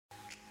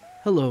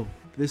Hello,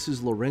 this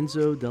is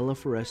Lorenzo Della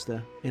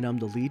Foresta, and I'm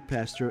the lead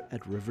pastor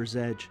at River's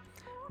Edge.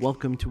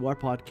 Welcome to our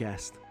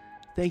podcast.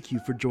 Thank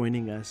you for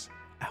joining us.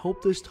 I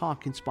hope this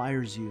talk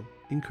inspires you,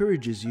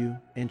 encourages you,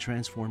 and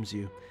transforms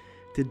you.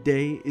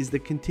 Today is the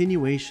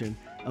continuation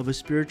of a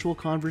spiritual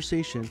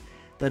conversation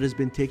that has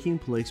been taking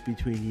place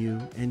between you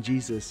and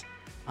Jesus.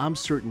 I'm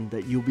certain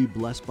that you'll be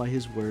blessed by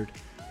His Word,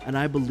 and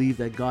I believe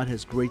that God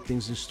has great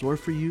things in store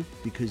for you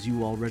because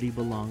you already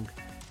belong.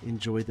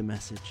 Enjoy the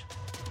message.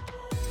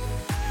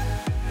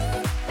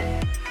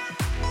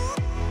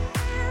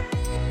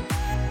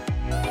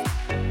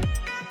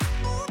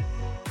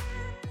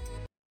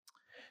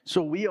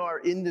 So we are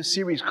in this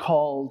series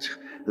called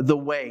The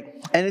Way,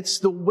 and it's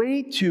the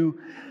way to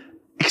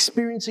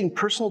experiencing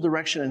personal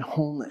direction and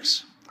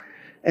wholeness.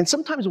 And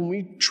sometimes when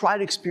we try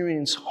to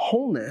experience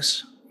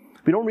wholeness,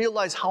 we don't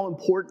realize how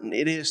important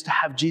it is to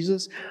have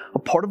Jesus, a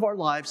part of our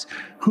lives,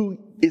 who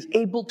is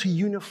able to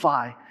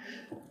unify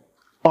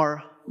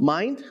our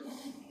mind,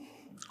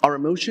 our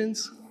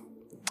emotions,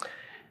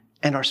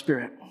 and our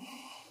spirit.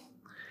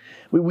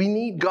 We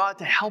need God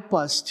to help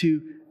us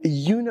to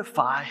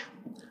unify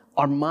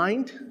our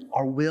mind,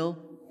 our will,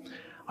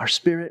 our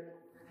spirit,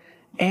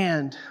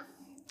 and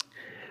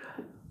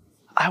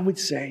I would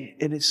say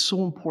it is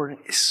so important,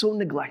 it's so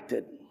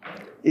neglected,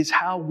 is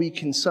how we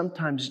can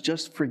sometimes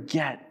just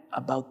forget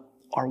about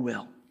our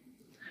will.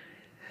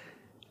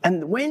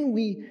 And when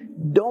we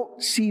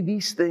don't see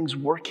these things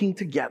working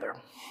together,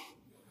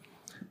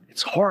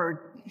 it's hard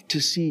to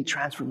see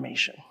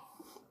transformation.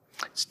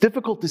 It's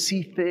difficult to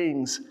see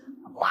things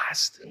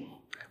last.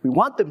 We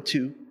want them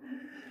to.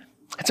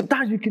 And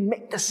sometimes we can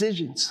make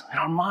decisions in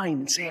our mind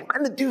and say, I'm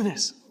going to do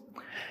this.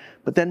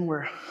 But then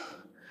we're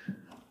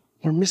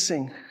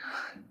missing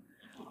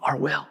our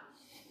will.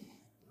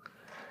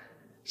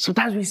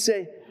 Sometimes we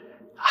say,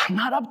 I'm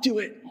not up to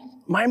it.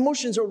 My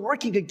emotions are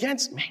working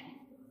against me.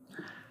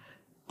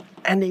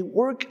 And they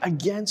work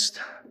against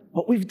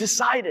what we've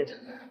decided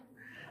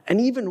and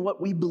even what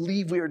we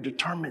believe we are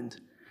determined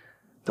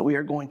that we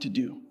are going to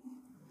do.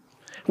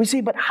 We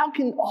say, but how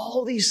can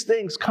all these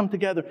things come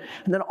together?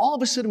 And then all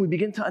of a sudden we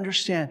begin to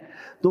understand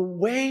the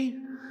way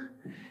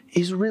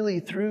is really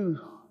through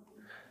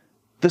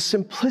the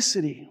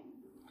simplicity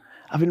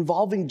of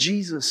involving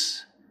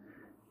Jesus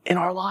in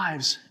our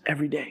lives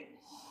every day.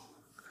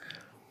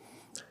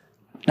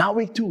 Not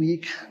week to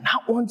week,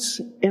 not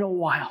once in a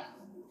while,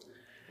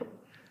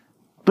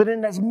 but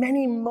in as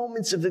many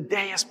moments of the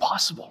day as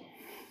possible.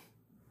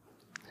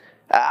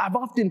 I've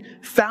often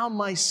found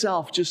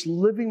myself just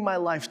living my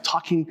life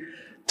talking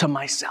to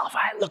myself.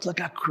 I look like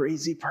a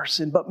crazy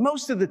person, but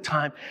most of the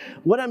time,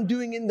 what I'm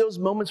doing in those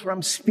moments where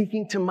I'm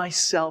speaking to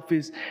myself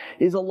is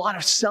a lot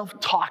of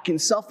self-talk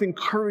and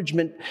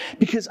self-encouragement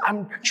because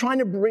I'm trying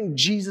to bring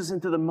Jesus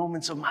into the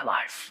moments of my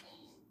life.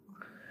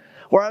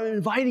 Where I'm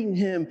inviting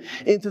Him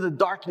into the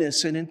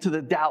darkness and into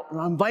the doubt, and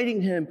I'm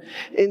inviting Him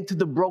into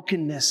the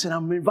brokenness, and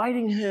I'm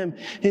inviting Him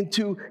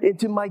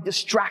into my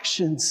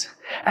distractions,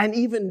 and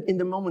even in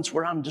the moments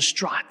where I'm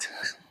distraught.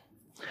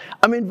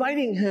 I'm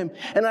inviting Him,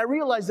 and I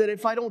realize that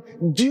if I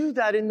don't do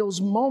that in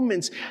those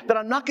moments, that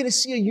I'm not going to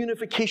see a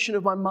unification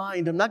of my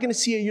mind. I'm not going to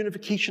see a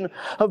unification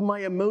of my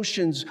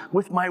emotions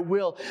with my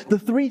will. The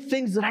three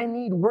things that I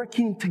need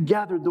working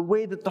together, the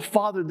way that the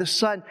Father, the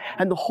Son,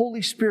 and the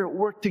Holy Spirit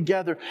work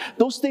together,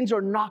 those things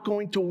are not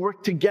going to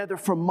work together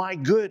for my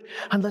good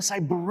unless I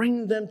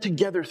bring them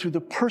together through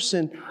the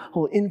person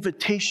or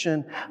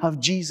invitation of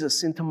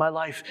Jesus into my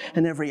life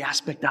and every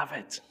aspect of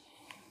it.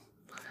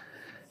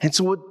 And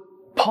so what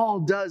Paul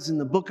does in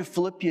the book of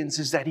Philippians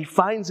is that he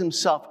finds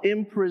himself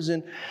in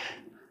prison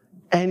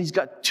and he's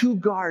got two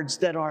guards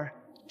that are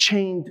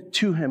chained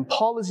to him.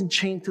 Paul isn't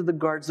chained to the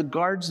guards,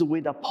 the way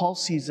that Paul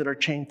sees it, are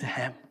chained to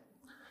him.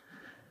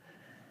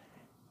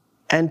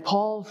 And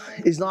Paul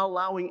is not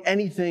allowing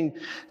anything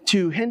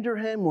to hinder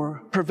him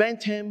or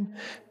prevent him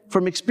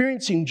from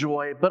experiencing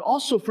joy, but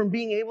also from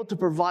being able to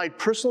provide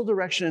personal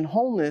direction and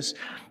wholeness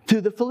to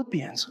the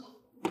Philippians.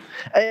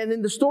 And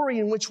in the story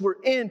in which we're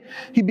in,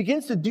 he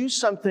begins to do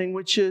something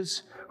which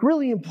is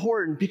really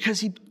important because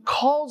he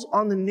calls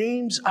on the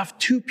names of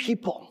two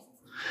people.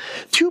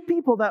 Two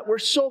people that were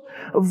so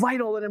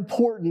vital and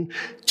important.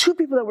 Two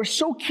people that were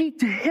so key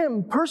to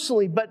him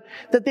personally, but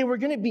that they were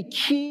going to be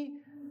key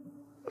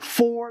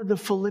for the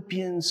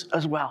Philippians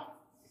as well.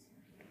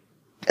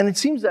 And it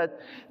seems that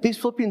these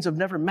Philippians have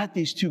never met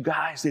these two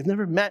guys. They've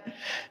never met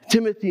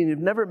Timothy, and they've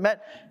never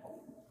met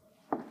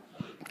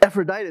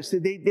Epaphroditus.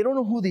 They don't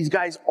know who these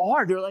guys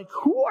are. They're like,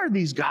 who are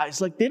these guys?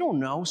 Like, they don't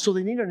know, so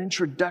they need an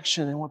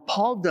introduction. And what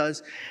Paul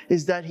does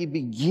is that he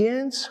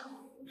begins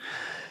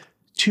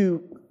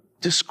to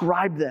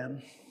describe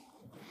them,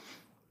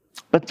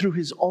 but through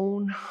his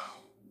own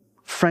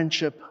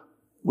friendship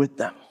with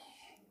them.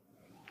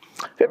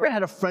 Have you ever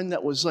had a friend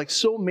that was like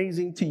so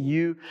amazing to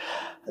you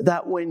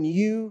that when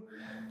you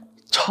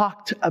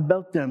talked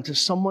about them to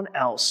someone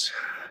else,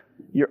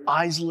 your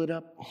eyes lit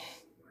up?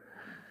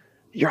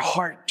 Your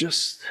heart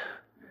just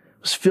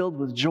was filled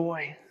with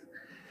joy.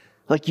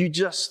 Like you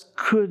just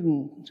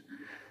couldn't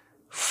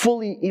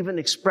fully even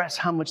express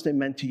how much they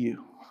meant to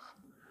you.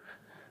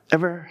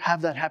 Ever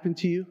have that happen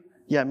to you?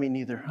 Yeah, me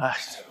neither.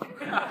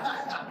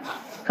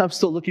 I'm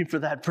still looking for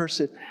that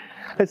person.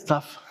 It's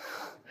tough.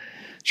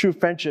 True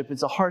friendship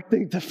is a hard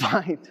thing to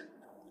find.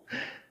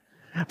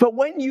 But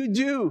when you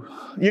do,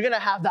 you're going to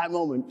have that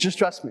moment. Just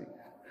trust me.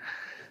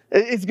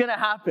 It's going to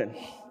happen.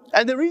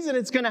 And the reason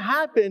it's going to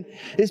happen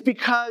is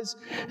because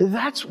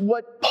that's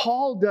what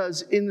Paul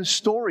does in the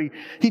story.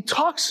 He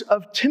talks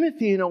of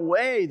Timothy in a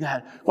way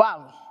that,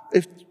 wow,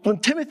 when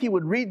Timothy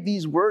would read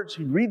these words,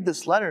 he'd read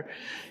this letter,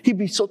 he'd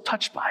be so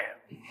touched by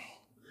it.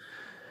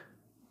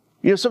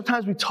 You know,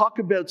 sometimes we talk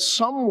about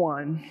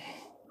someone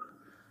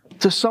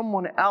to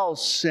someone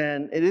else,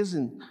 and it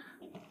isn't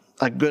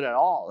like good at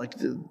all. Like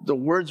the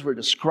words we're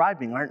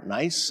describing aren't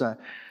nice.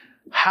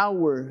 How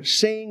we're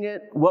saying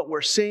it, what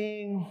we're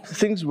saying,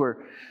 things we're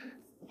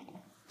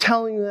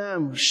telling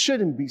them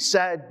shouldn't be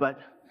said, but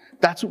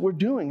that's what we're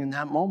doing in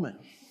that moment.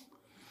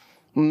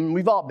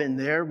 We've all been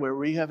there where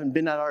we haven't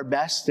been at our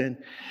best and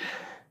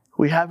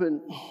we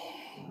haven't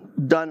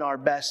done our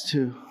best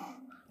to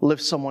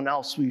lift someone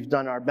else. We've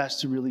done our best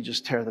to really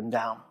just tear them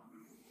down,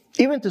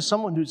 even to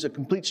someone who's a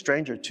complete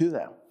stranger to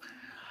them.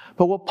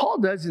 But what Paul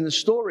does in the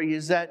story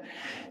is that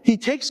he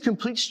takes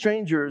complete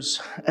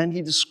strangers and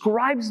he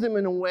describes them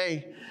in a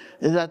way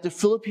that the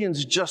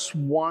Philippians just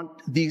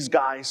want these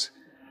guys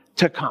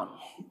to come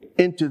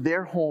into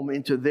their home,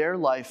 into their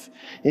life,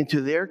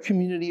 into their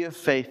community of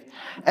faith,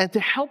 and to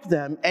help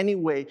them any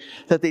way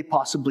that they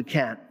possibly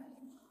can.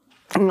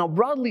 Now,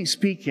 broadly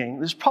speaking,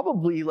 there's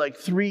probably like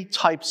 3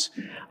 types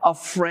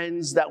of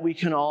friends that we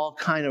can all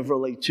kind of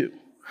relate to.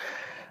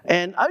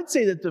 And I would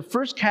say that the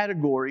first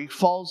category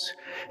falls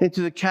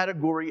into the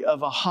category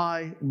of a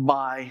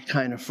hi-bye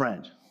kind of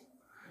friend.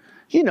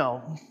 You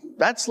know,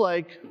 that's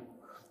like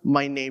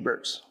my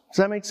neighbors. Does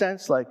that make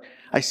sense? Like,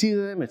 I see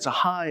them, it's a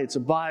hi, it's a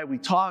bye, we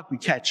talk, we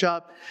catch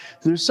up.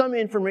 There's some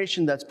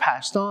information that's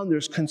passed on,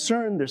 there's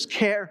concern, there's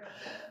care,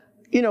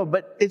 you know,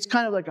 but it's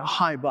kind of like a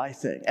hi-bye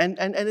thing. And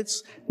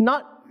it's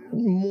not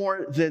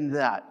more than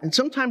that. And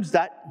sometimes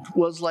that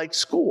was like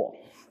school.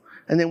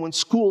 And then when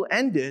school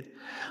ended,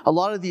 a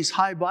lot of these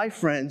hi-bye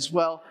friends,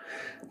 well,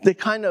 they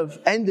kind of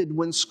ended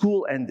when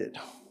school ended.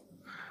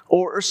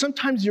 Or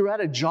sometimes you're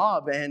at a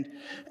job and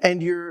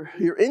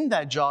you're in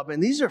that job,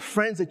 and these are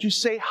friends that you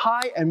say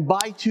hi and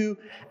bye to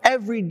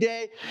every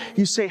day.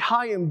 You say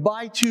hi and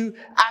bye to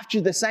after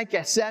the 5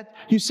 à 7.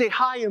 You say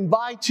hi and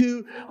bye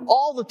to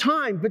all the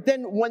time. But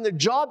then when the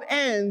job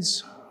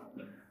ends,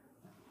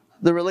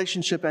 the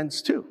relationship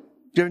ends too.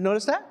 You ever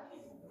notice that?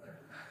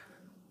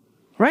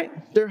 Right?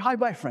 They're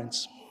hi-bye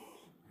friends.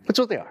 That's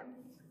what they are.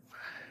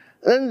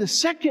 And then the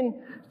second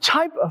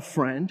type of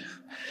friend,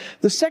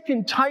 the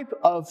second type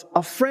of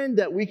a friend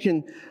that we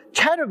can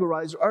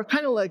categorize are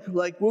kind of like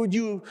what would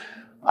you,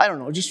 I don't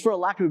know, just for a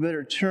lack of a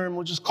better term,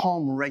 we'll just call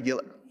them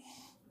regular.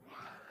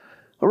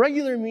 A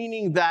regular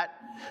meaning that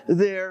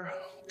they're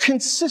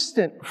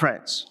consistent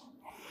friends.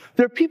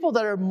 They're people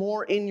that are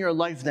more in your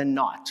life than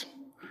not.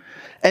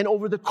 And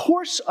over the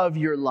course of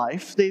your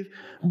life, they've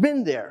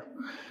been there.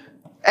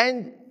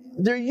 And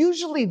they're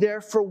usually there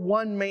for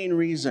one main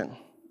reason,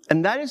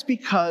 and that is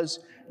because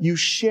you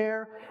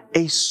share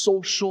a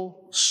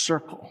social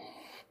circle.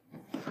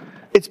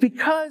 It's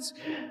because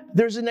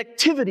there's an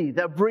activity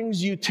that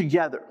brings you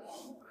together.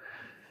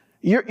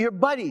 You're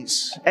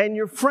buddies and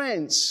you're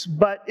friends,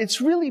 but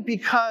it's really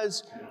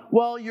because,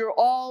 well, you're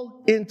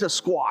all into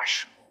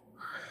squash.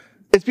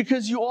 It's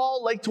because you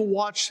all like to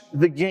watch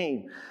the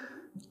game.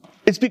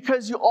 It's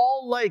because you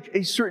all like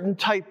a certain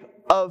type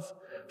of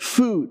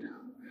food.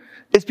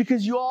 It's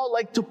because you all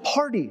like to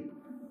party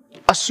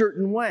a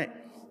certain way.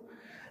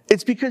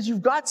 It's because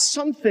you've got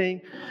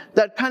something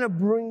that kind of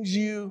brings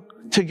you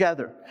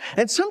together.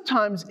 And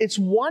sometimes it's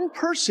one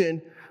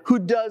person who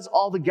does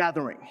all the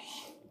gathering.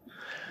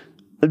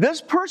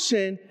 This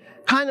person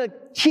kind of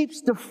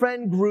keeps the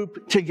friend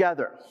group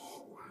together.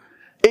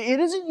 It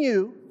isn't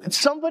you, it's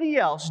somebody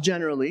else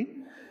generally.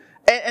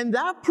 And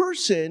that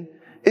person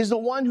is the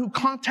one who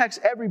contacts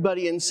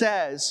everybody and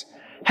says,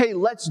 hey,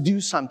 let's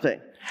do something.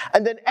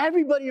 And then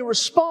everybody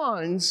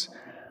responds,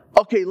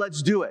 okay,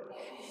 let's do it.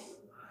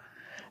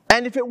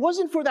 And if it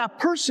wasn't for that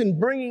person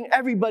bringing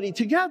everybody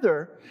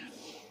together,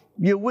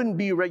 you wouldn't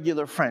be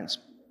regular friends.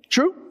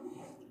 True?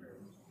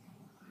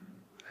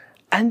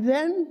 And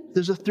then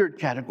there's a third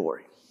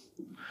category.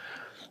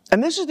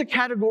 And this is the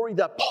category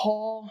that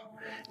Paul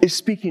is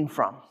speaking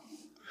from.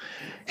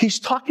 He's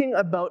talking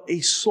about a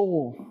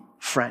soul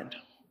friend.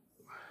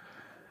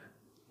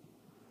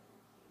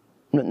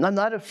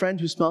 Not a friend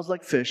who smells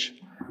like fish,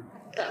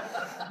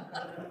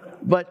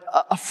 but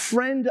a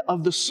friend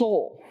of the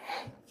soul.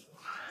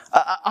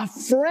 A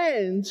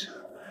friend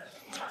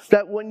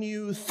that when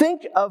you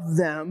think of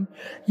them,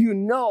 you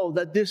know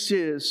that this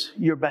is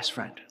your best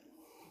friend.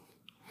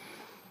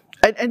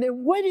 And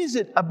then what is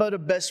it about a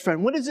best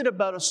friend? What is it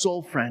about a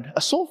soul friend?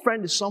 A soul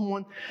friend is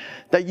someone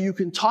that you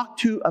can talk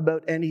to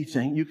about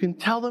anything. You can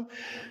tell them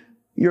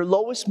your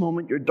lowest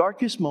moment, your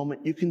darkest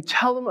moment. You can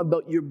tell them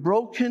about your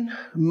broken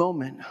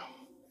moment.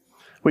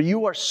 where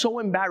you are so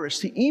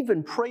embarrassed to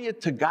even pray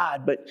it to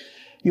God, but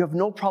you have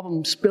no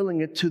problem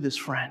spilling it to this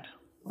friend.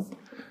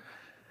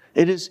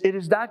 It is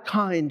that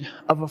kind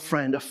of a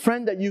friend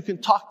that you can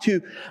talk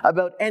to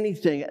about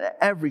anything and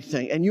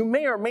everything. And you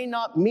may or may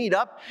not meet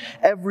up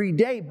every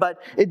day,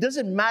 but it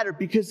doesn't matter,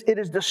 because it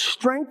is the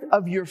strength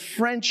of your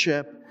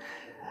friendship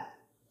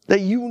that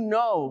you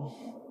know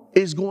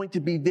is going to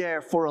be there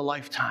for a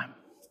lifetime.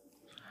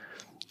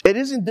 It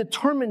isn't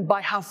determined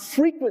by how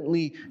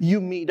frequently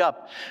you meet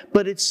up,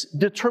 but it's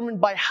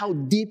determined by how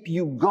deep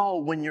you go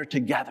when you're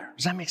together.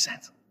 Does that make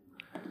sense?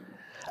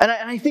 And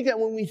I think that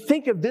when we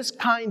think of this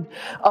kind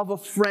of a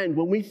friend,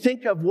 when we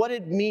think of what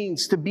it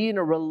means to be in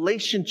a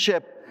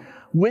relationship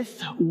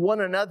with one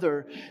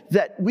another,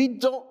 that we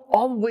don't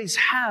always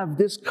have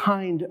this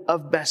kind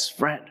of best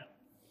friend.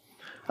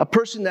 A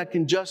person that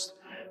can just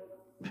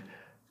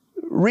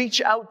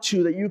reach out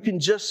to, that you can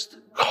just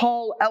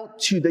call out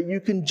to, that you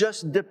can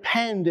just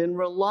depend and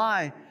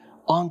rely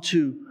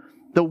onto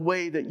the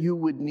way that you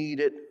would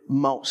need it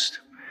most.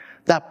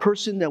 That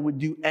person that would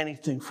do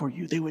anything for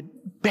you. They would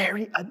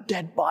bury a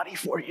dead body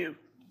for you.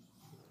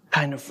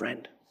 Kind of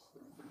friend.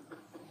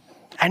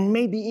 And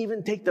maybe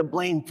even take the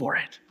blame for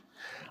it.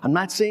 I'm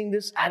not saying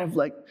this out of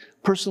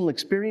personal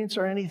experience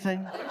or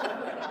anything.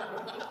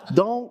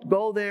 Don't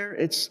go there.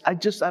 I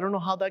don't know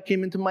how that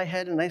came into my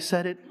head and I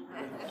said it.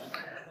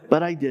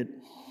 But I did.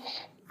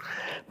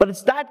 But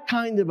it's that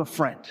kind of a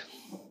friend.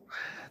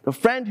 The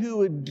friend who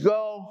would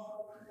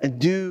go and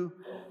do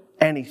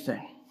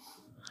anything.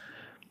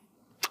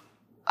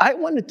 I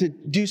wanted to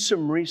do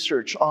some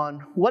research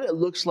on what it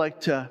looks like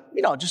to,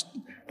 just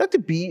not to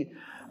be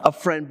a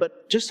friend,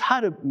 but just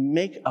how to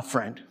make a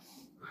friend.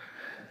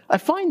 I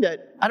find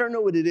that, I don't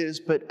know what it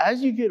is, but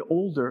as you get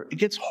older, it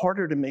gets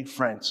harder to make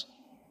friends.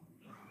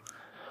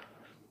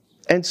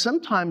 And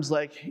sometimes,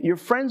 you're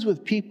friends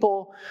with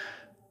people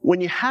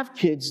when you have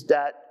kids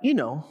that,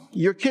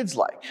 your kids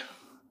like.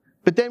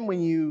 But then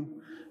when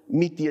you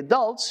meet the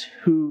adults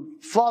who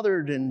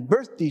fathered and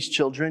birthed these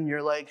children,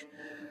 you're like,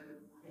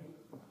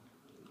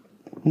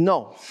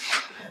 no.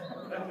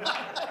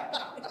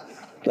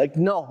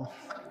 No.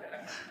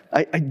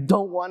 I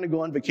don't want to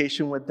go on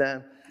vacation with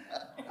them.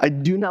 I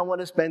do not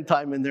want to spend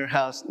time in their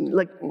house.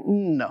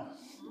 No.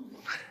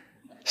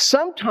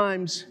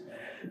 Sometimes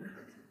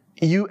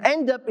you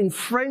end up in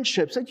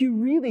friendships that you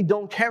really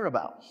don't care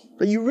about,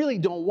 that you really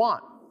don't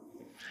want.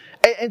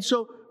 And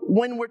so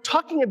when we're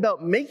talking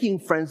about making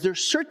friends,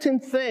 there's certain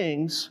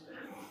things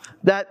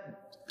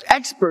that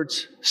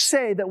experts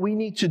say that we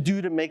need to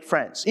do to make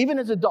friends, even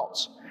as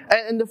adults.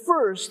 And the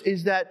first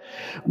is that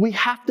we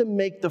have to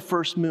make the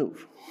first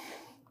move.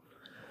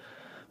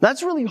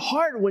 That's really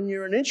hard when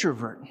you're an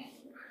introvert.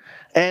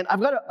 And I've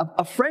got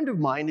a friend of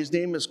mine, his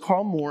name is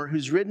Carl Moore,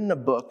 who's written a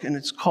book, and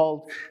it's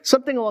called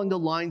something along the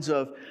lines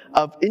of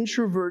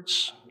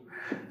introverts,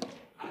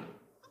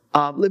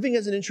 living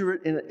as an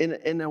introvert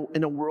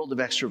in a world of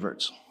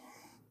extroverts.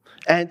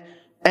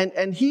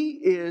 And he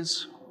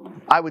is,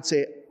 I would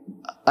say,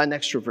 an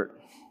extrovert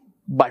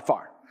by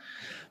far.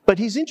 But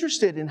he's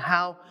interested in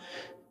how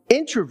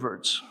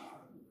introverts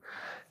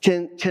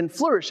can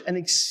flourish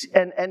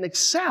and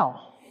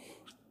excel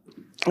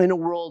in a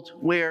world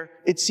where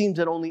it seems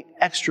that only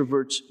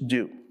extroverts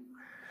do.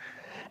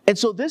 And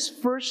so this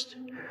first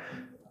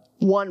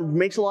one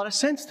makes a lot of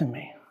sense to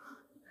me,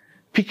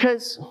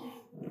 because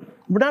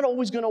we're not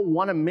always going to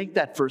want to make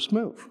that first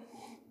move.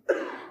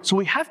 So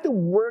we have to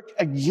work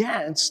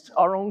against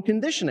our own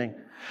conditioning,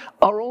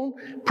 our own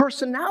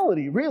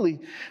personality,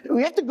 really.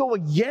 We have to go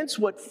against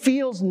what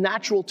feels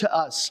natural to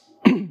us.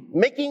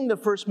 Making the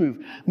first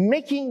move,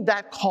 making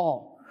that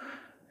call,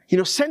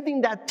 sending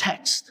that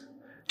text,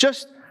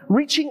 just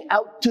reaching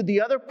out to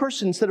the other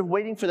person instead of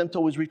waiting for them to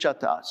always reach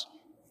out to us.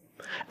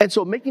 And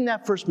so making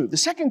that first move. The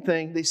second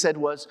thing they said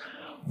was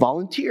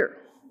volunteer.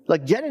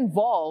 Get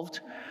involved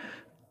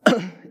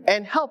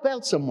and help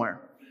out somewhere.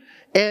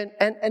 And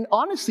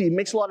honestly, it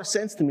makes a lot of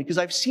sense to me, because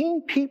I've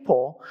seen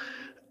people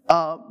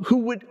who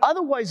would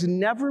otherwise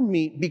never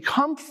meet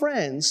become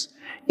friends,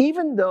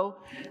 even though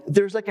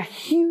there's a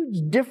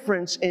huge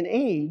difference in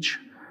age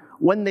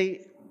when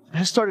they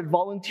started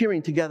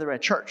volunteering together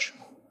at church.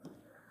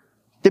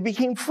 They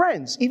became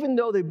friends, even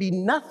though there'd be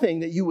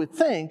nothing that you would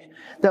think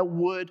that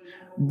would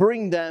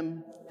bring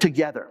them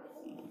together.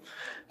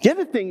 The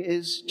other thing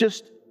is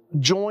just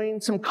join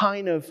some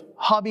kind of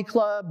hobby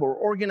club or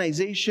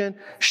organization.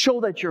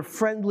 Show that you're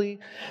friendly.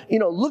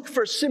 Look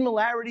for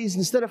similarities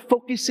instead of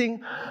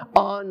focusing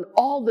on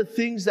all the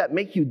things that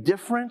make you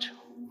different.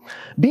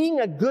 Being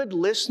a good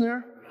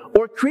listener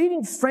or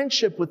creating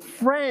friendship with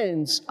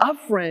friends of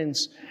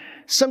friends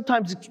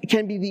sometimes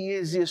can be the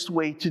easiest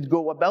way to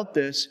go about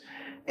this.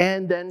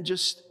 And then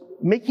just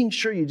making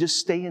sure you just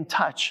stay in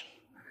touch.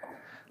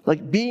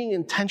 Being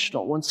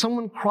intentional. When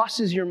someone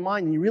crosses your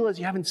mind and you realize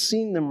you haven't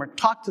seen them or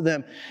talked to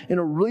them in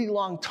a really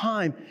long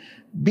time,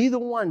 be the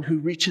one who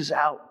reaches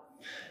out.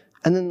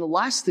 And then the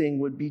last thing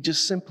would be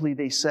just simply,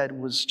 they said,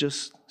 was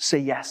just say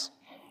yes.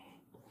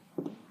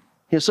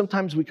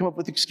 Sometimes we come up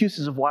with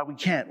excuses of why we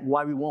can't,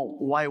 why we won't,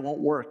 why it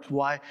won't work,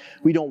 why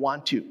we don't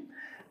want to.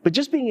 But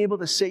just being able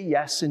to say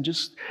yes and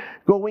just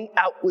going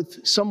out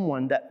with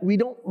someone that we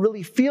don't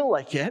really feel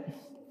like it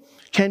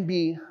can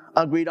be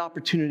a great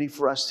opportunity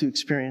for us to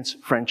experience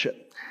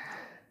friendship.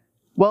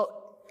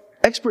 Well,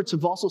 experts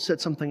have also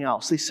said something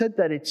else. They said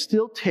that it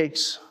still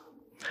takes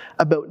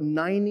about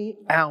 90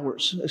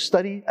 hours. A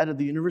study out of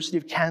the University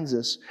of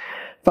Kansas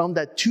found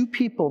that two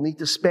people need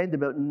to spend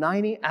about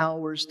 90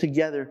 hours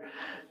together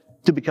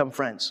to become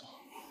friends.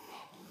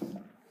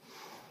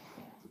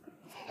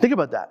 Think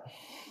about that.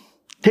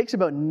 It takes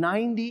about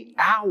 90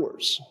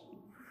 hours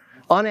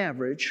on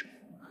average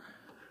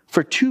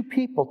for two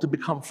people to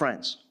become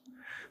friends.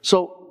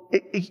 So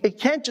it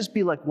can't just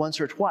be like once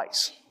or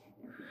twice.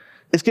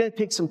 It's going to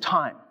take some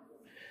time.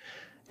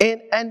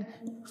 And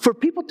for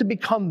people to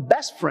become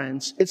best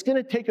friends, it's going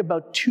to take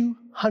about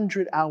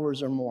 200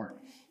 hours or more.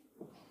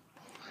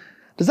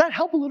 Does that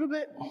help a little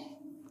bit?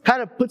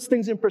 Kind of puts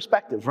things in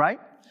perspective, right?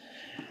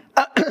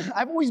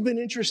 I've always been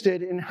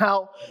interested in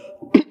how,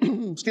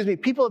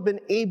 people have been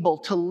able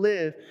to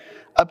live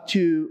up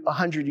to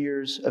 100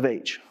 years of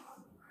age.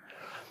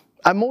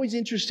 I'm always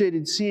interested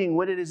in seeing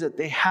what it is that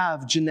they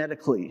have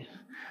genetically,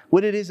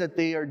 what it is that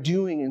they are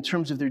doing in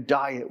terms of their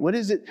diet, what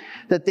is it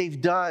that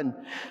they've done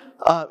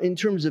in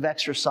terms of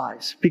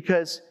exercise,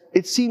 because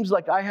it seems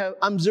like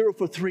I'm 0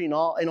 for 3 in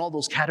all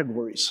those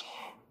categories.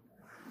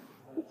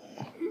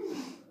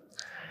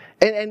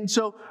 And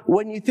so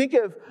when you think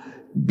of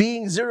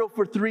being 0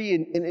 for 3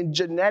 in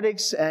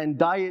genetics and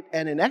diet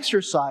and in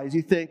exercise,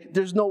 you think,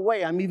 there's no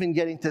way I'm even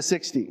getting to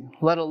 60,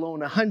 let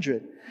alone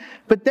 100.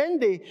 But then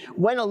they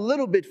went a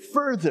little bit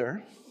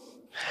further,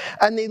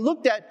 and they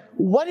looked at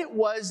what it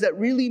was that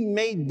really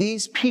made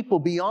these people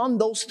beyond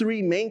those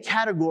 3 main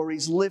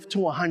categories live to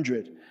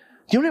 100. Do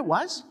you know what it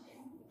was?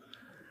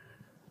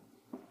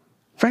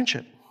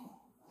 Friendship.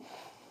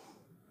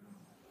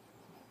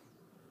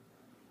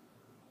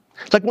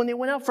 Like when they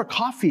went out for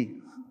coffee,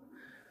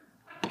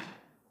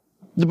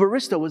 the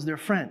barista was their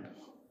friend.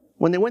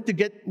 When they went to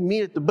get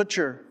meat at the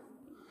butcher,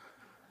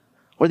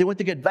 or they went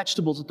to get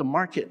vegetables at the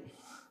market,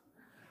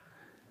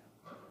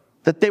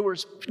 that there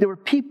were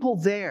people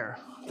there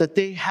that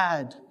they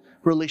had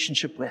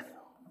relationship with.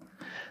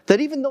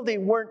 That even though they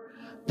weren't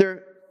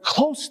their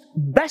close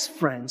best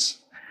friends,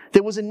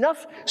 there was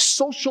enough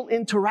social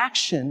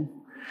interaction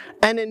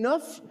and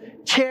enough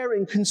care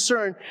and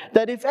concern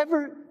that if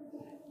ever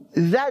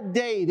that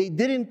day they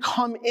didn't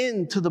come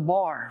into the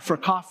bar for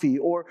coffee,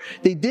 or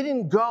they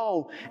didn't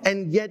go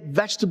and get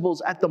vegetables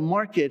at the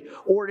market,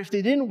 or if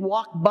they didn't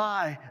walk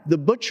by the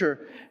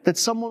butcher, that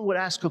someone would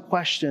ask a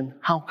question,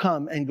 how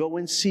come, and go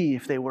and see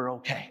if they were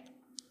okay.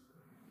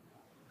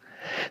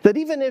 That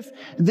even if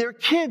their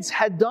kids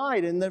had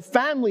died and their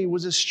family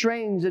was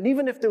estranged, and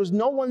even if there was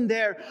no one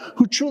there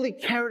who truly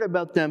cared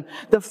about them,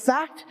 the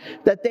fact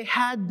that they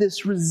had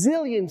this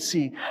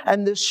resiliency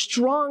and this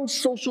strong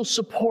social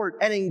support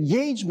and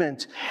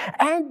engagement,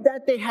 and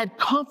that they had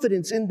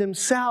confidence in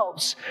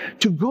themselves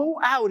to go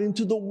out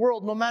into the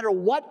world no matter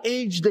what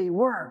age they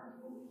were,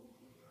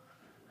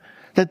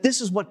 that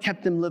this is what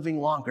kept them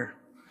living longer.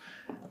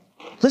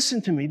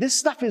 Listen to me, this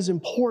stuff is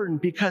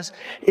important because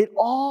it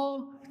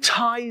all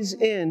ties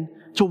in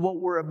to what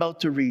we're about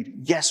to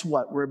read. Guess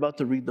what? We're about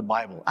to read the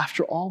Bible.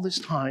 After all this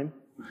time,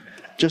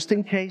 just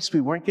in case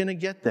we weren't going to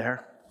get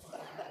there,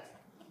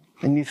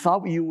 and you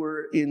thought you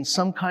were in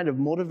some kind of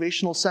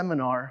motivational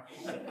seminar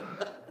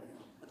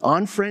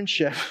on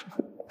friendship,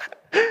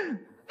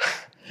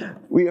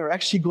 we are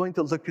actually going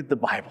to look at the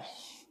Bible.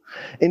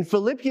 In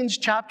Philippians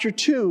chapter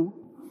 2,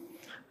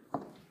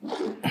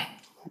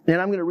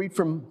 and I'm going to read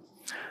from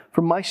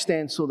my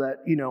stand so that,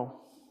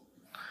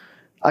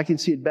 I can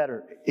see it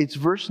better. It's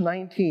verse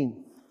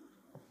 19.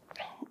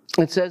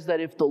 It says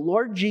that if the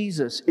Lord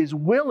Jesus is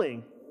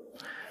willing,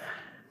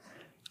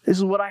 this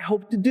is what I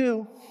hope to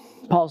do,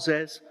 Paul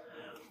says,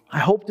 I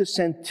hope to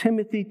send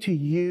Timothy to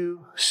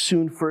you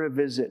soon for a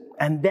visit.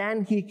 And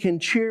then he can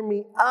cheer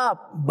me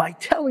up by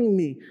telling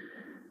me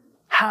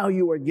how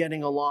you are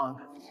getting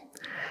along.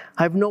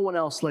 I have no one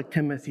else like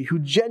Timothy who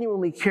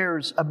genuinely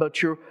cares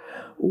about your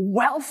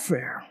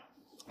welfare.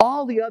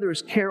 All the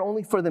others care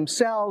only for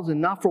themselves and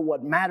not for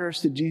what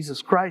matters to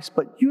Jesus Christ.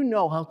 But you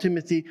know how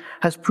Timothy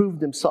has proved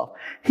himself.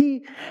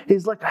 He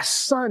is like a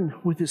son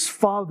with his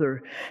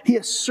father. He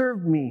has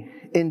served me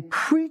in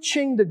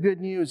preaching the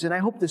good news, and I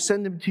hope to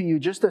send him to you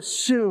just as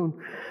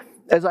soon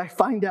as I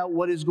find out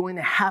what is going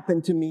to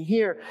happen to me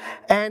here.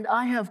 And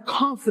I have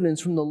confidence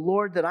from the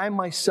Lord that I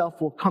myself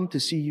will come to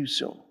see you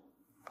soon.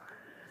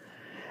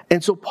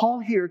 And so Paul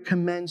here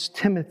commends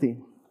Timothy.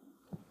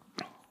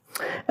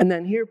 And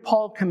then here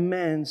Paul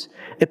commends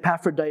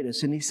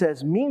Epaphroditus, and he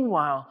says,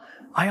 meanwhile,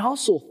 I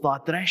also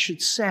thought that I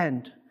should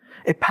send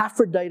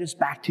Epaphroditus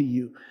back to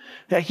you.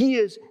 He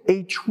is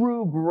a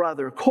true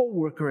brother,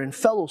 co-worker, and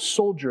fellow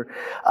soldier.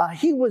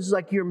 He was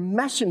like your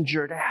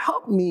messenger to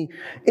help me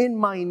in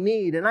my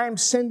need, and I am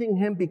sending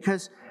him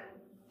because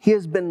he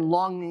has been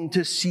longing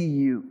to see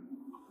you.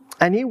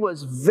 And he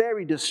was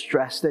very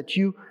distressed that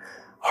you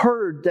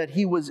heard that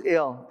he was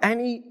ill, and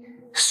he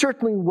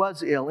certainly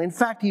was ill. In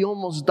fact, he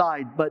almost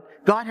died,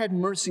 but God had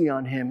mercy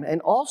on him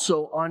and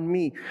also on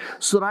me,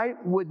 so that I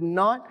would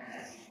not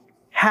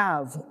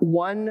have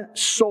one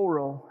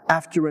sorrow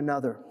after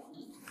another.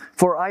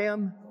 For I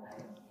am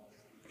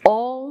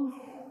all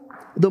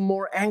the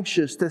more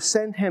anxious to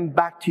send him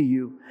back to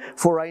you,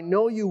 for I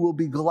know you will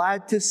be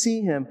glad to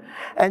see him,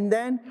 and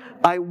then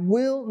I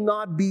will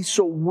not be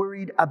so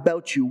worried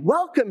about you.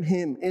 Welcome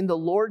him in the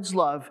Lord's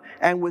love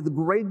and with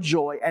great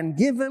joy, and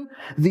give him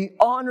the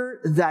honor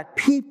that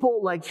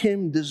people like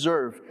him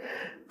deserve.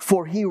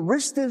 For he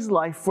risked his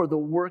life for the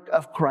work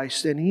of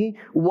Christ, and he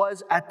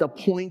was at the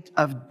point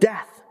of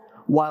death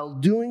while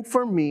doing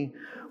for me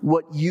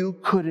what you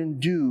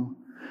couldn't do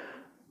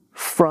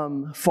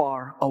from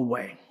far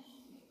away.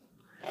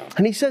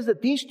 And he says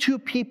that these two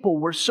people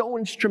were so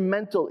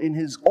instrumental in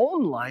his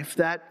own life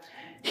that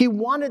he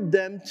wanted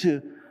them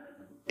to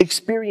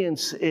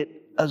experience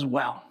it as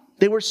well.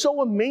 They were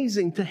so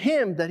amazing to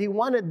him that he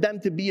wanted them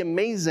to be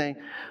amazing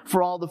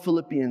for all the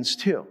Philippians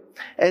too.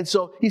 And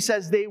so he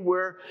says they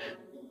were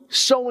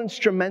so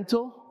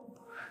instrumental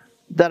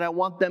that I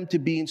want them to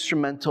be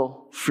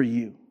instrumental for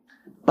you.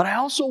 But I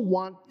also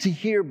want to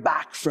hear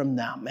back from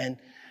them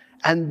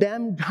and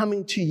them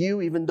coming to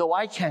you even though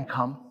I can't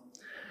come,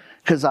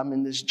 because I'm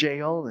in this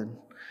jail and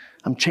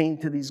I'm chained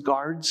to these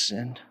guards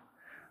and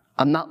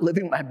I'm not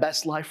living my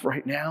best life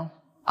right now.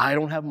 I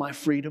don't have my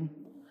freedom.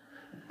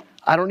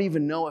 I don't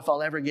even know if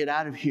I'll ever get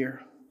out of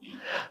here.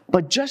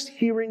 But just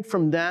hearing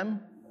from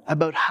them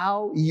about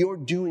how you're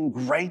doing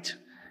great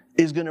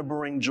is going to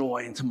bring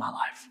joy into my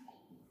life.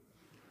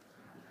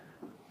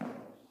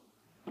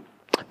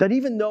 That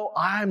even though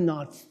I'm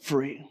not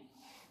free,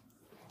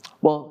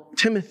 well,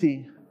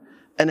 Timothy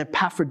and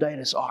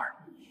Epaphroditus are.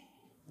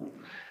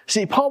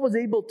 See, Paul was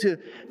able to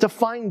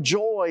find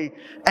joy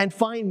and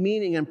find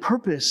meaning and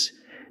purpose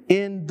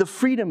in the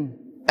freedom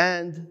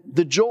and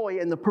the joy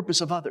and the purpose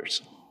of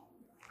others.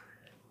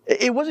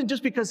 It wasn't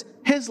just because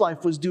his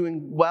life was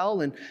doing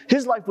well and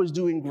his life was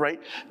doing great,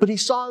 but he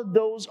saw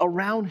those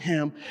around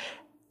him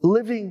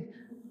living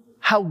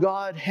how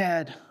God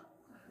had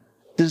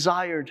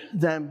desired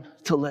them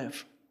to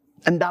live.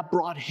 And that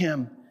brought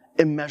him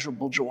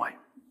immeasurable joy.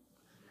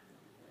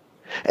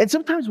 And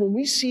sometimes when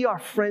we see our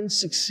friends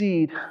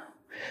succeed,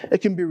 it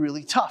can be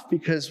really tough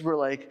because we're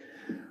like,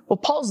 well,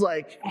 Paul's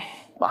like,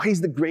 well,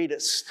 he's the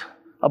greatest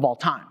of all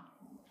time.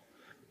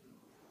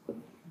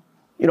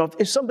 You know,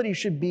 if somebody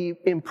should be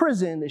in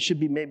prison, it should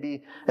be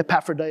maybe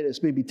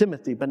Epaphroditus, maybe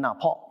Timothy, but not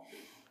Paul.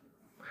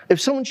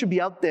 If someone should be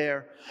out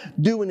there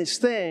doing his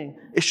thing,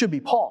 it should be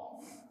Paul.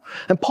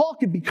 And Paul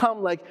could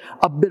become like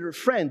a bitter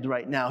friend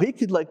right now. He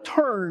could like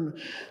turn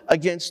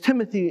against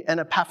Timothy and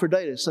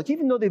Epaphroditus. Like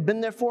even though they've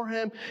been there for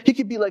him, he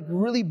could be like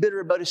really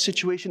bitter about his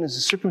situation,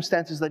 his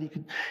circumstances, that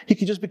he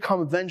could just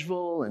become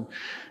vengeful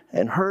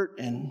and hurt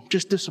and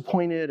just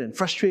disappointed and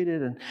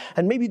frustrated.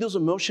 And maybe those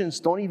emotions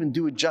don't even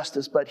do it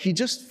justice, but he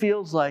just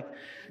feels like,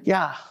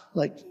 yeah,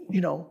 like,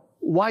 you know,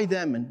 why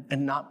them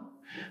and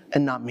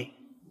not me?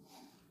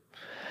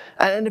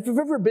 And if you've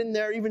ever been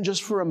there, even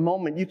just for a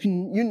moment,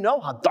 you know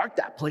how dark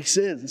that place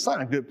is. It's not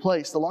a good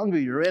place. The longer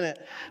you're in it,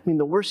 I mean,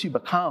 the worse you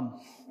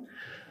become.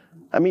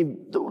 I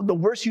mean, the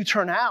worse you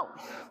turn out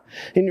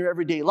in your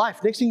everyday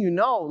life. Next thing you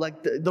know,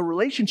 like the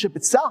relationship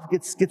itself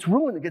gets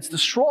ruined, it gets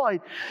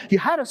destroyed. You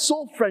had a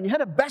soul friend, you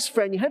had a best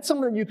friend, you had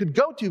someone that you could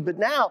go to, but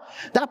now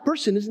that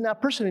person isn't that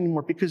person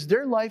anymore because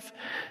their life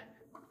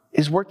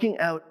is working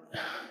out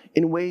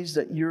in ways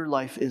that your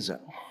life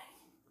isn't.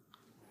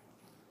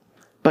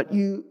 But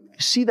you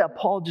see that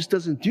Paul just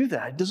doesn't do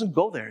that. He doesn't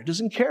go there. He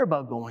doesn't care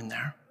about going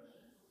there.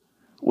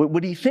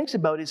 What he thinks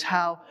about is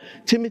how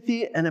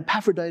Timothy and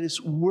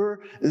Epaphroditus were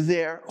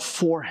there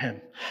for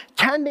him.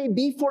 Can they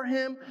be for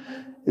him,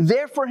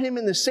 there for him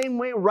in the same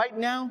way right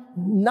now?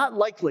 Not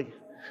likely.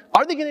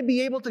 Are they going to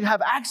be able to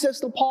have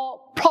access to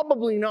Paul?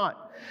 Probably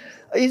not.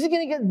 Is he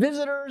going to get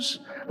visitors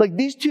like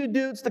these two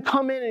dudes to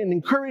come in and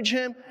encourage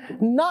him?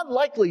 Not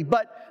likely,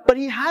 but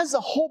he has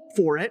a hope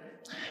for it,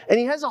 and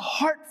he has a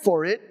heart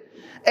for it.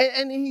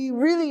 And he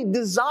really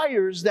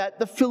desires that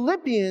the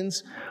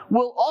Philippians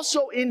will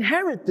also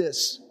inherit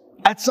this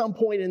at some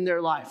point in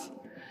their life.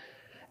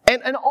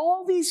 And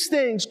all these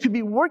things could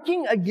be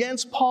working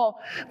against Paul,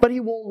 but he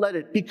won't let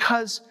it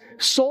because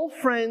soul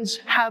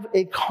friends have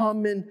a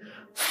common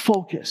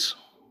focus.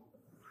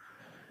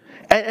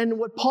 And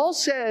what Paul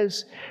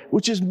says,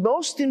 which is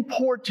most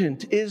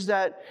important, is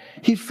that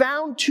he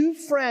found two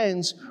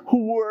friends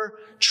who were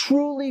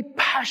truly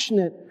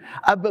passionate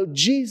about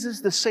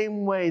Jesus the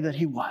same way that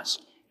he was.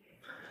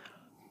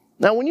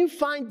 Now, when you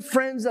find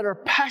friends that are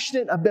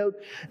passionate about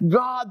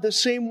God the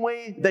same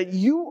way that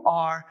you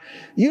are,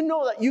 you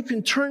know that you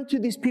can turn to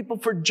these people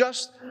for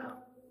just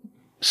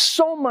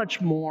so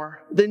much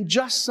more than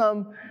just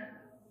some,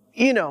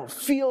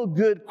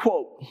 feel-good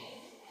quote.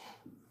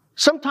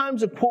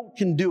 Sometimes a quote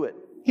can do it.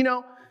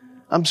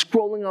 I'm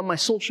scrolling on my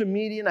social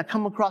media and I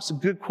come across a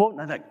good quote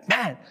and I'm like,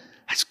 man,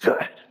 that's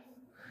good.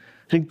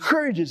 It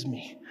encourages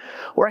me.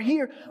 Or I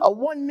hear a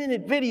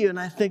 1-minute video and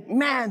I think,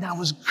 man, that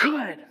was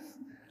good.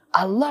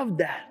 I love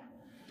that.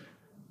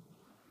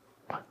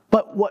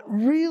 But what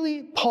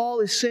really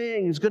Paul is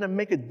saying is going to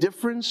make a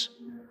difference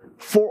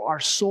for our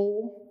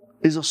soul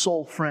is a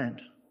soul friend.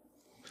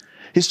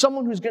 He's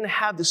someone who's going to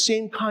have the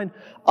same kind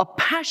of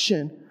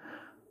passion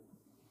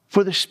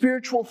for the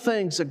spiritual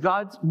things that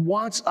God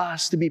wants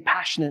us to be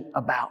passionate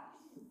about.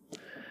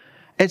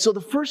 And so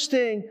the first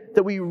thing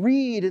that we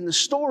read in the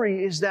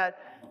story is that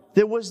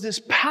there was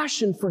this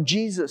passion for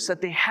Jesus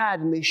that they had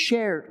and they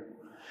shared.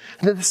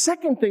 And then the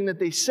second thing that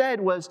they said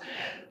was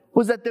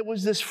that there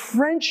was this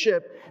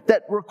friendship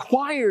that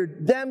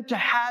required them to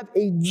have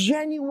a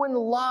genuine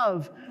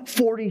love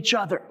for each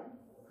other.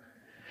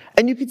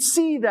 And you could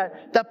see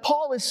that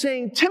Paul is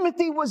saying,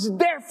 Timothy was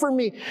there for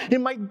me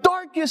in my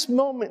darkest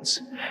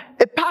moments.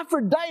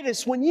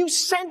 Epaphroditus, when you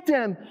sent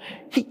him,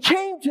 he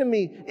came to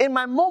me in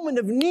my moment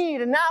of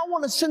need, and now I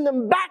want to send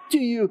him back to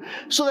you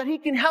so that he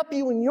can help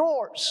you in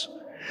yours.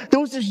 There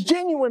was this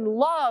genuine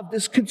love,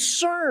 this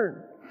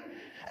concern.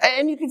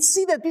 And you can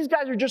see that these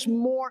guys are just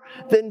more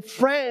than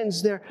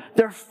friends.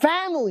 They're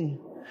family.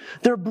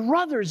 They're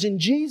brothers in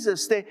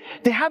Jesus. They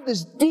have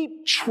this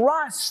deep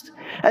trust,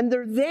 and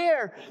they're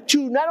there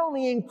to not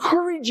only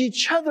encourage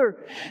each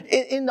other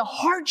in the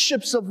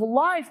hardships of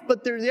life,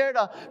 but they're there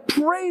to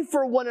pray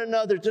for one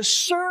another, to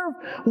serve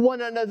one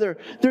another.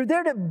 They're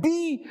there to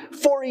be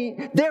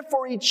there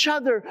for each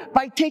other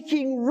by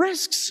taking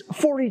risks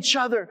for each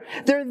other.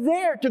 They're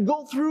there to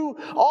go through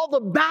all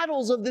the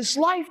battles of this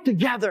life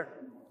together.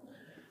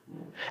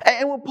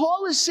 And what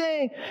Paul is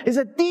saying is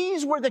that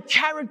these were the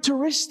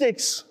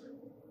characteristics.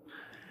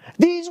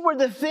 These were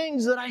the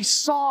things that I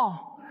saw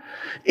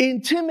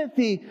in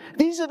Timothy.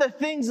 These are the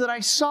things that I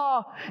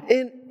saw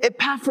in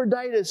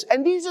Epaphroditus.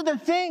 And these are the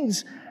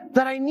things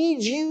that I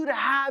need you to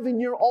have in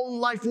your own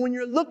life. When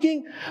you're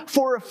looking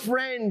for a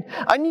friend,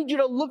 I need you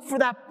to look for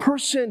that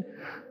person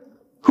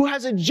who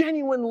has a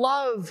genuine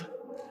love,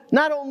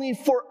 not only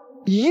for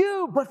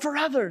you, but for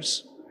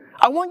others.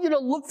 I want you to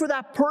look for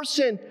that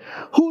person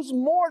who's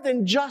more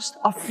than just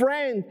a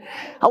friend.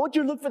 I want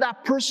you to look for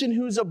that person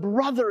who's a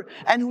brother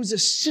and who's a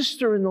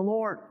sister in the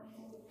Lord.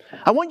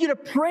 I want you to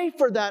pray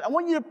for that. I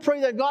want you to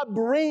pray that God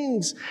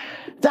brings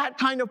that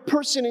kind of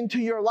person into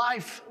your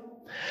life.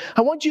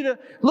 I want you to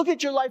look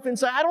at your life and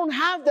say, I don't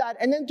have that,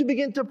 and then to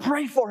begin to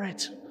pray for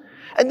it.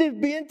 And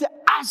then begin to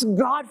ask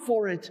God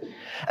for it.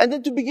 And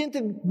then to begin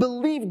to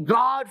believe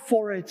God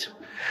for it.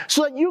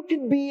 So that you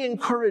can be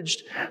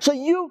encouraged. So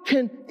you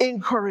can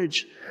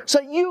encourage.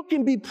 So you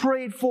can be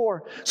prayed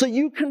for. So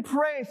you can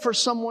pray for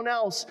someone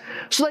else.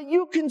 So that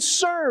you can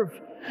serve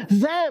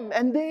them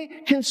and they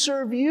can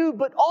serve you.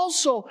 But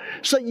also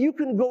so that you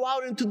can go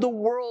out into the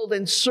world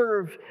and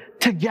serve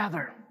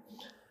together.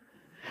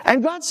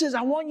 And God says,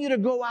 I want you to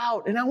go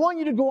out, and I want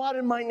you to go out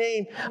in my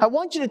name. I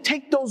want you to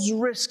take those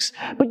risks.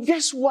 But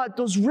guess what?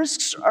 Those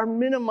risks are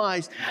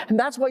minimized. And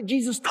that's why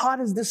Jesus taught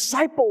his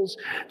disciples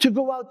to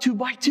go out 2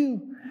 by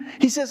 2.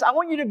 He says, I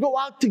want you to go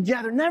out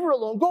together, never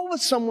alone. Go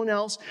with someone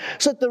else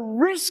so that the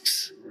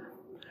risks,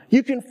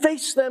 you can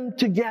face them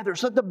together.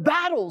 So that the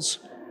battles,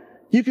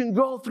 you can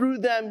go through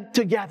them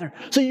together.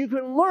 So you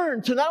can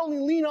learn to not only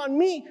lean on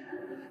me,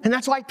 and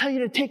that's why I tell you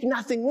to take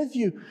nothing with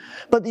you,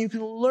 but you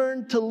can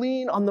learn to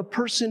lean on the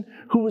person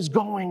who is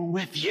going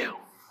with you.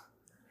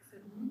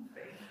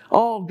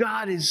 Oh,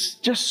 God is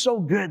just so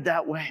good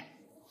that way.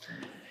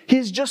 He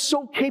is just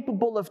so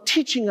capable of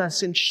teaching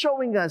us and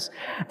showing us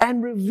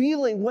and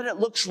revealing what it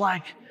looks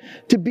like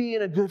to be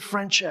in a good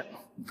friendship.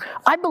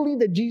 I believe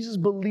that Jesus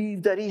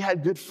believed that he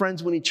had good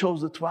friends when he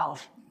chose the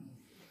 12.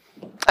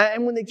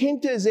 And when they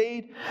came to his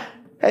aid,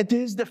 and to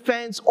his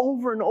defense,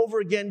 over and over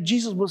again,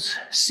 Jesus was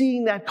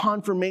seeing that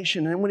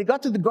confirmation. And when he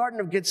got to the Garden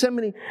of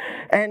Gethsemane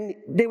and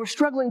they were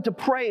struggling to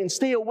pray and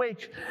stay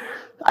awake,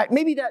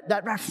 maybe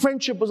that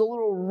friendship was a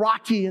little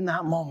rocky in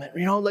that moment.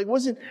 You know, like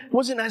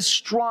wasn't as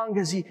strong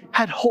as he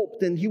had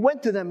hoped. And he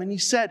went to them and he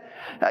said,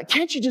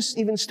 can't you just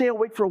even stay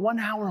awake for 1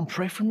 hour and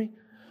pray for me?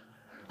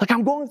 Like,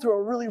 I'm going through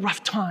a really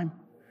rough time.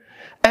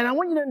 And I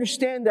want you to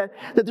understand that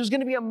there's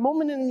going to be a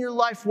moment in your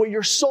life where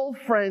your soul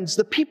friends,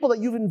 the people that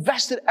you've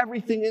invested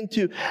everything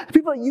into, the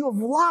people that you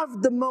have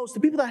loved the most,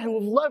 the people that have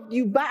loved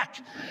you back,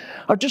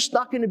 are just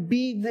not going to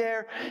be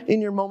there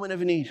in your moment of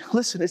need.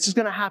 Listen, it's just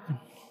going to happen.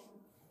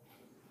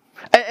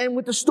 And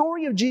what the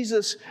story of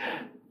Jesus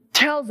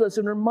tells us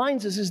and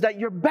reminds us is that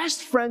your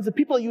best friends, the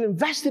people that you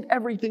invested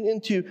everything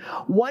into,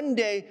 one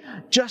day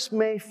just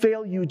may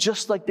fail you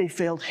just like they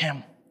failed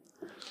him.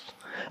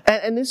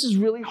 And this is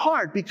really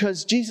hard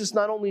because Jesus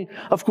not only,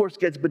 of course,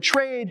 gets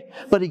betrayed,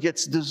 but he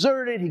gets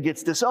deserted, he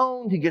gets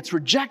disowned, he gets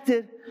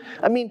rejected.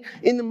 I mean,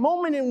 in the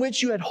moment in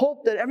which you had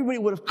hoped that everybody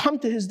would have come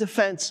to his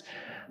defense,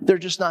 they're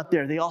just not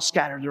there. They all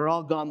scattered. They're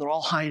all gone. They're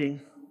all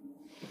hiding.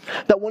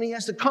 That when he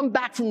has to come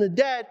back from the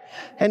dead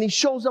and he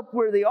shows up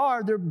where they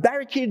are, they're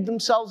barricaded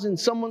themselves in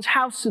someone's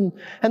house and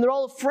they're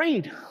all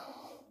afraid.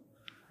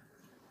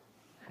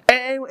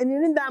 And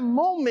in that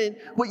moment,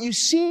 what you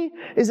see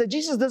is that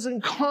Jesus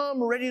doesn't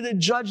come ready to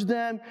judge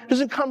them,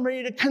 doesn't come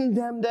ready to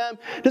condemn them,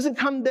 doesn't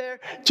come there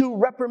to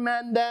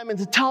reprimand them and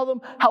to tell them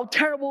how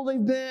terrible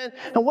they've been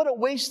and what a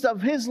waste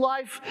of his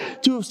life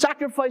to have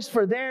sacrificed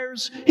for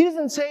theirs. He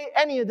doesn't say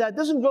any of that,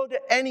 doesn't go to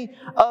any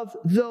of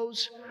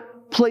those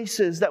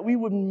places that we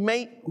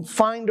would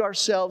find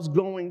ourselves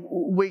going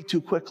way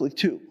too quickly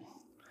to.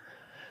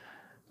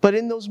 But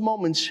in those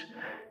moments,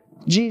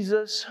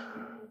 Jesus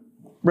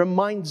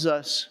reminds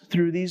us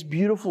through these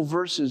beautiful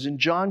verses in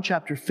John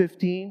chapter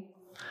 15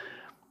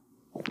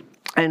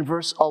 and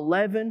verse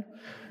 11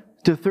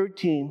 to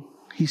 13.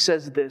 He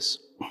says this,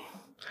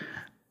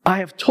 I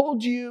have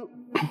told you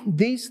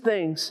these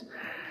things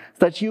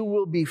that you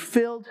will be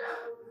filled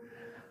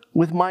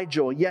with my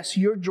joy. Yes,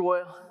 your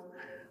joy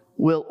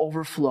will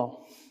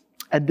overflow.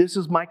 And this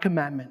is my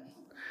commandment.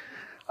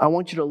 I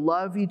want you to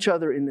love each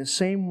other in the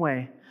same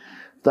way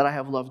that I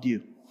have loved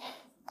you.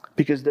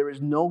 Because there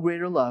is no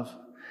greater love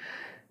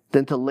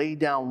than to lay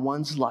down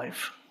one's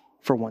life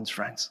for one's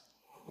friends.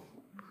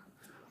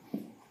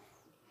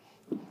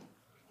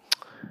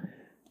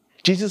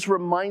 Jesus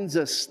reminds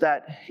us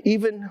that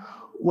even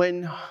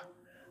when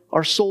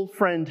our soul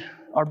friend,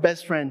 our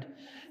best friend,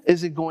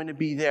 isn't going to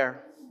be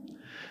there,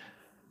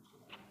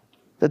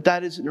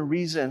 that isn't a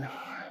reason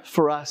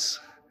for us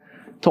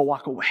to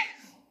walk away.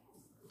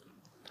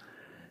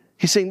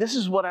 He's saying, this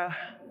is what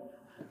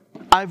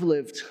I've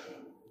lived,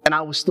 and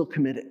I was still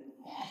committed.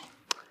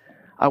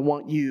 I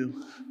want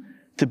you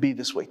to be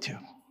this way too.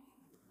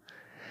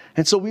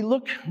 And so we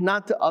look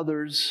not to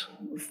others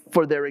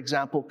for their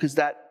example, because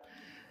that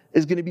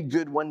is going to be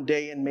good one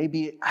day, and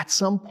maybe at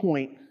some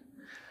point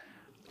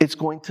it's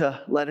going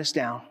to let us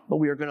down. But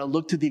we are going to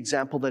look to the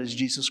example that is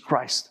Jesus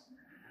Christ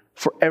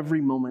for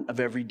every moment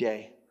of every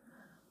day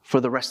for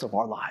the rest of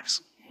our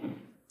lives. And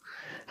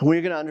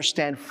we're going to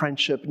understand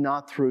friendship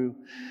not through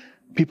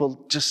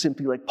people just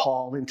simply like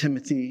Paul and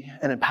Timothy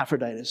and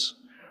Epaphroditus.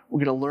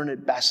 We're going to learn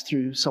it best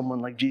through someone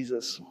like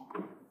Jesus.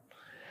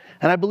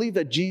 And I believe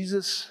that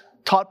Jesus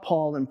taught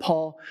Paul, and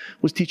Paul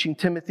was teaching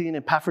Timothy and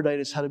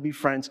Epaphroditus how to be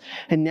friends.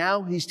 And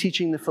now he's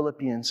teaching the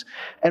Philippians.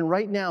 And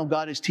right now,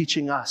 God is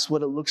teaching us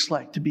what it looks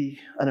like to be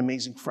an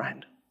amazing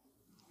friend.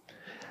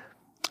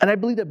 And I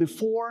believe that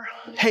before,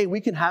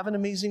 we can have an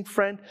amazing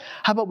friend,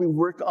 how about we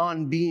work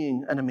on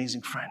being an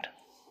amazing friend?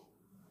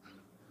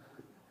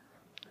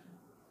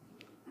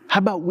 How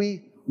about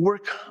we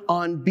work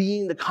on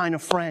being the kind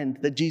of friend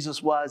that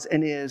Jesus was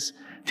and is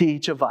to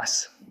each of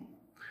us?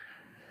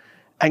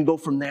 And go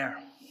from there.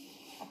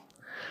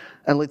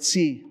 And let's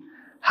see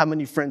how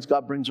many friends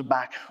God brings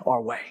back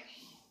our way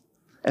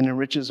and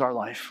enriches our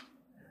life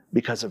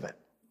because of it.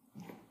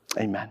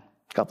 Amen.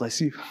 God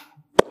bless you.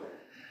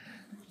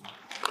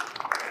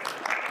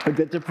 We're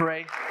good to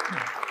pray.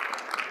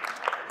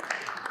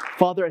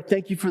 Father, I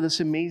thank you for this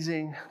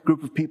amazing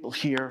group of people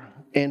here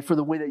and for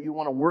the way that you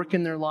want to work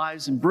in their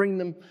lives and bring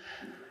them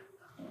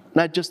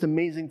not just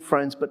amazing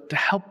friends, but to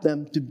help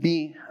them to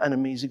be an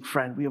amazing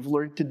friend. We have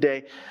learned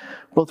today,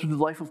 both through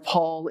the life of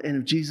Paul and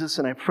of Jesus,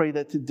 and I pray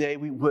that today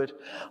we would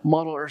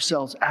model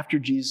ourselves after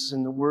Jesus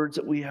in the words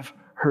that we have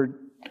heard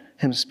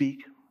him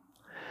speak.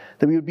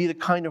 That we would be the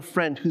kind of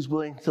friend who's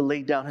willing to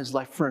lay down his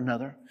life for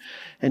another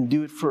and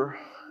do it for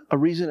a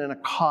reason and a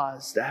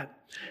cause that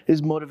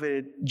is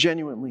motivated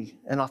genuinely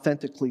and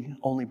authentically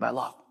only by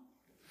love.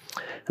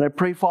 And I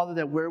pray, Father,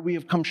 that where we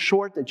have come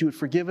short, that you would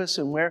forgive us,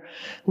 and where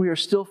we are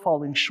still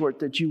falling short,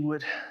 that you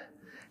would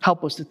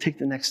help us to take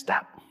the next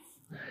step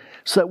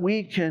so that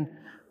we can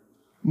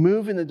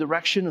move in the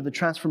direction of the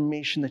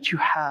transformation that you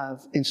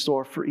have in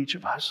store for each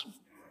of us.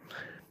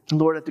 And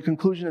Lord, at the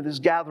conclusion of this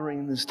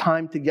gathering, this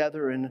time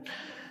together, and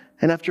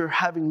after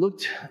having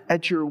looked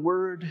at your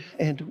word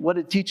and what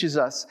it teaches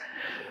us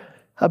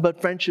about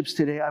friendships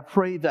today, I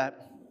pray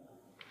that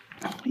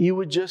you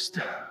would just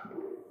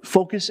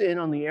focus in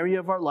on the area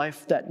of our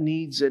life that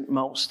needs it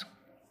most.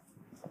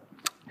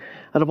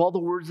 Out of all the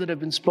words that have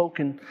been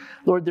spoken,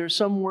 Lord, there are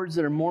some words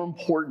that are more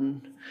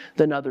important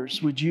than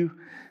others. Would you,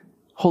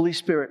 Holy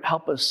Spirit,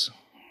 help us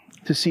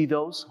to see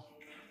those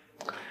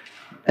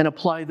and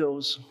apply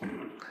those,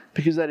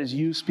 because that is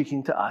you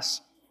speaking to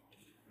us.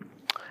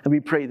 And we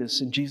pray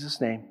this in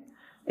Jesus' name.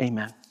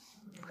 Amen.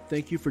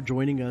 Thank you for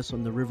joining us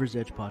on the River's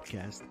Edge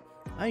podcast.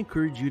 I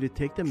encourage you to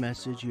take the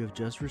message you have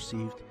just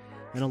received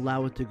and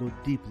allow it to go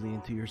deeply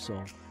into your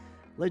soul.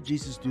 Let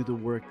Jesus do the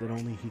work that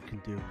only he can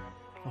do.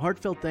 A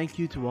heartfelt thank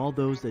you to all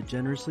those that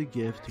generously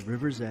give to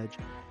River's Edge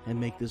and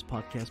make this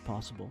podcast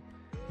possible.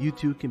 You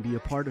too can be a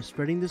part of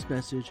spreading this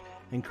message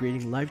and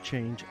creating life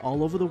change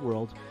all over the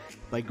world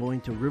by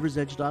going to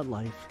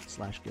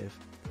riversedge.life/give.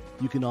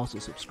 You can also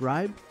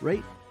subscribe,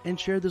 rate, and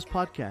share this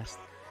podcast.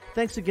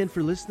 Thanks again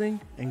for listening,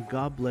 and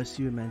God bless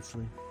you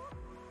immensely.